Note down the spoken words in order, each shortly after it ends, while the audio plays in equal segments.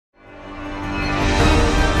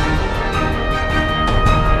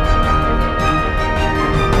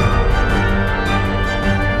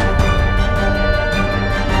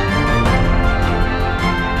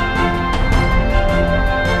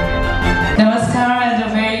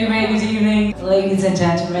ladies and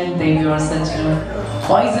gentlemen, they are such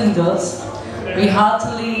boys and girls. We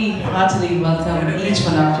heartily welcome each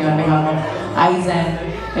one of you on behalf of Izen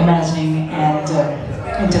Imaging and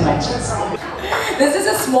Interventions. This is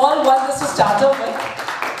a small one just to start off with.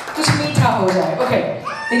 Kuch meetha ho jaye. Okay,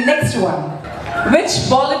 the next one. Which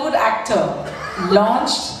Bollywood actor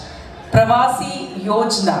launched Pravasi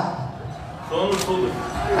Yojana? Sonu Sood.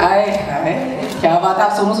 Hi. क्या बात है,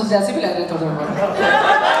 आप सोनू सूद जैसे भी लग रहे थोड़े बहुत.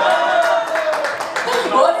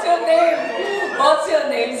 What's your name? What's your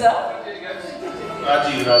name, sir?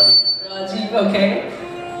 Rajiv. Rajiv, okay.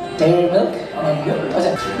 Dairy milk.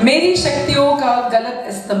 अच्छा. मेरी शक्तियों का गलत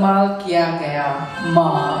इस्तेमाल किया गया.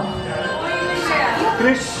 माँ.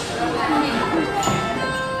 Krish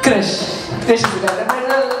is better.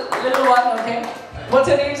 Little one, okay. What's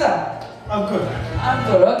your name, sir? Ankur.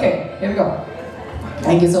 Okay. Here we go.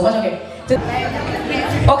 Thank you so much. Okay.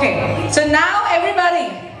 Okay. So now everybody,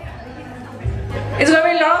 it's going to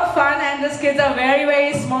be a lot of fun, and these kids are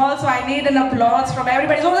very small, so I need an applause from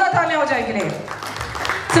everybody. So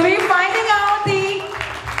we're finding out the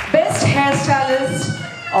best hairstylist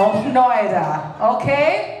of Noida. Okay.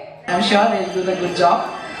 I'm sure they'll do the good job.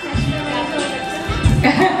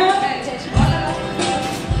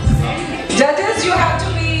 Judges, you have to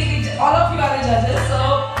be, all of you are the judges, so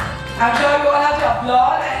I'm sure you all have to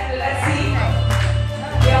applaud, and let's see.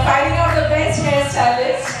 We are finding out the best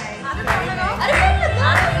hairstylist.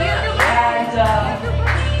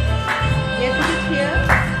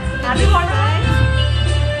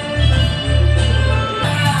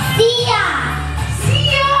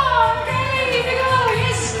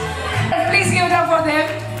 Please give it up for them.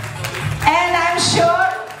 And I'm sure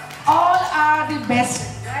all are the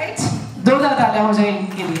best, right?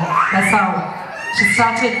 That's how she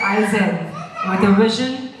started Izen with a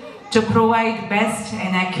vision to provide best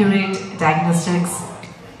and accurate diagnostics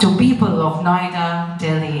to people of Noida,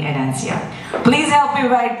 Delhi and NCR. Please help me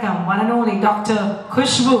welcome one and only Dr.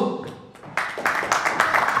 Khushbu.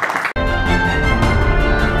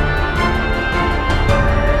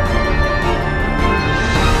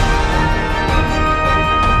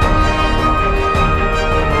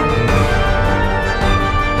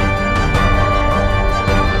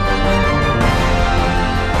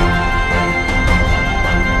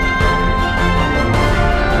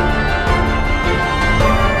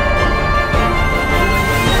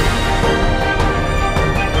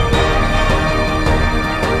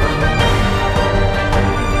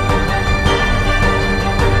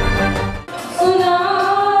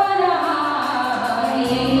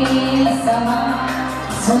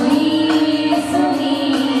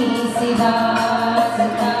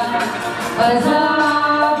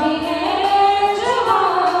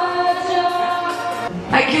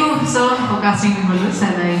 Thank you, sir, for casting me for this,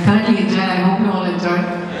 and I thoroughly enjoyed. I hope you all enjoyed.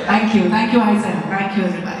 Thank you, Izen. Thank you,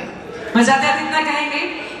 everybody. मैं जाते हैं इतना कहेंगे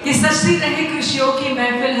कि सच्ची रहे खुशियों की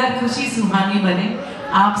महफिल, हर खुशी सुहानी बने.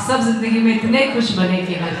 आप सब जिंदगी में इतने खुश बने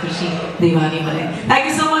कि हर खुशी दीवानी बने. Thank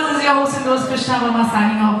you so much. This is your host and host Krishna Varma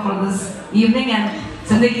signing off for this evening, and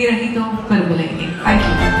जिंदगी रही तो फिर मिलेंगे. Thank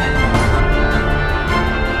you.